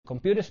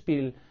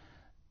computerspil,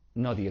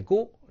 når de er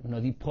gode, når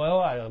de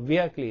prøver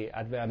virkelig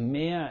at være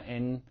mere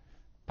end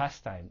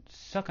pastime,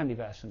 så kan de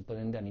være sådan på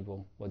den der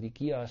niveau, hvor de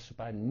giver os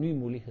bare nye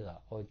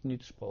muligheder og et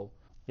nyt sprog.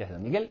 Jeg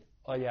hedder Miguel,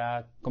 og jeg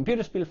er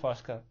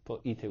computerspilforsker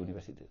på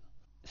IT-universitetet.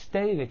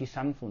 Stadigvæk i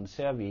samfundet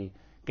ser vi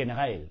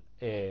generelt,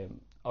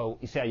 og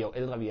især jo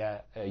ældre vi er,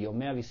 jo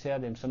mere vi ser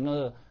dem som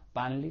noget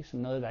vanligt, som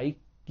noget, der ikke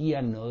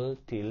giver noget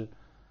til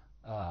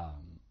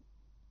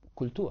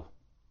kultur.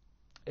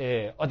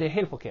 Og det er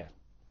helt forkert.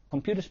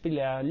 Computerspil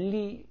er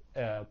lige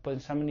på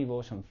det samme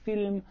niveau som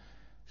film,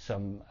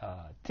 som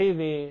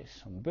tv,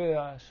 som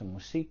bøger, som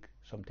musik,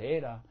 som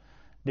teater.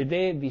 Det er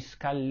det, vi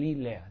skal lige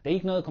lære. Det er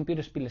ikke noget,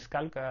 computerspillet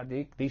skal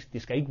gøre. De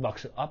skal ikke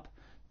vokse op.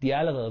 De er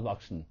allerede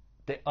voksne.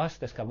 Det er os,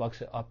 der skal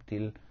vokse op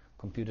til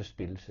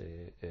computerspils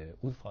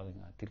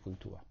udfordringer til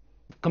kultur.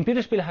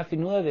 Computerspil har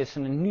fundet ud af det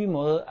sådan en ny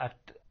måde at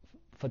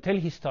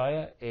fortælle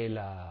historier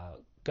eller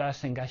gøre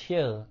sig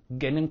engageret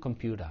gennem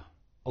computer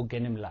og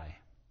gennem leg.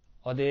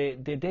 Og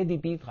det er det, de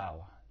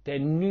bidrager. Det er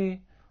en ny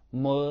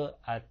måde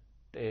at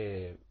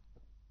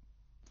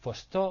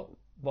forstå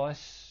vores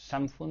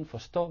samfund,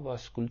 forstå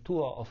vores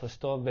kultur og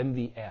forstå, hvem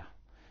vi er.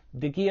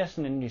 Det giver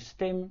sådan en ny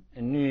stemme,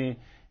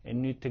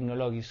 en ny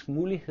teknologisk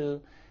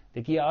mulighed.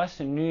 Det giver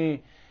også en ny,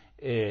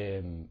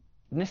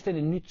 næsten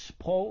et nyt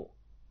sprog,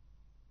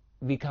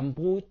 vi kan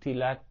bruge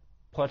til at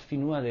prøve at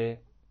finde ud af det.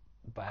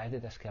 Hvad er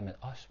det, der sker med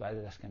os? Hvad er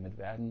det, der sker med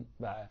verden?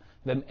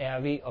 Hvem er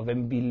vi, og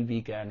hvem vil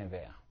vi gerne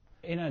være?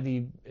 En af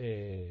de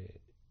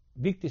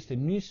vigtigste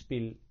nye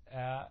spil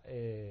er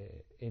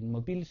en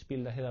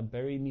mobilspil, der hedder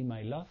Bury Me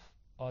My Love,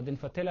 og den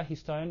fortæller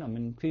historien om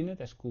en kvinde,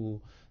 der skulle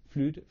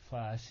flytte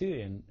fra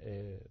Syrien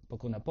på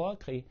grund af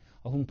borgerkrig,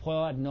 og hun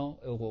prøver at nå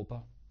Europa.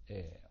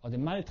 Og det er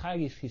en meget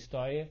tragisk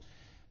historie,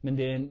 men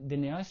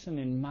den er også sådan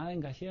en meget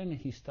engagerende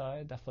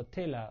historie, der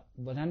fortæller,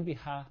 hvordan vi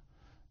har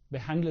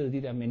behandlet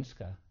de der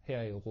mennesker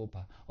her i Europa,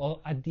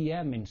 og at de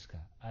er mennesker,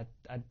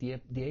 at de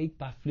er ikke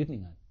bare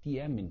flytninger, de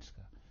er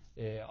mennesker.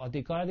 Og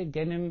det gør det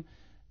gennem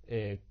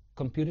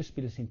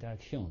computerspillets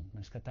interaktion.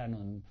 Man skal tage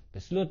nogle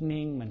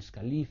beslutninger, man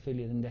skal lige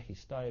følge den der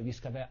historie, vi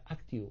skal være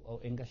aktive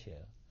og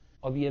engageret.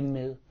 Og vi er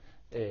med,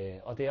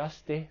 og det er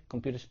også det,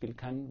 computerspil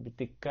kan.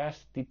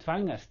 Det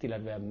tvanger os til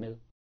at være med.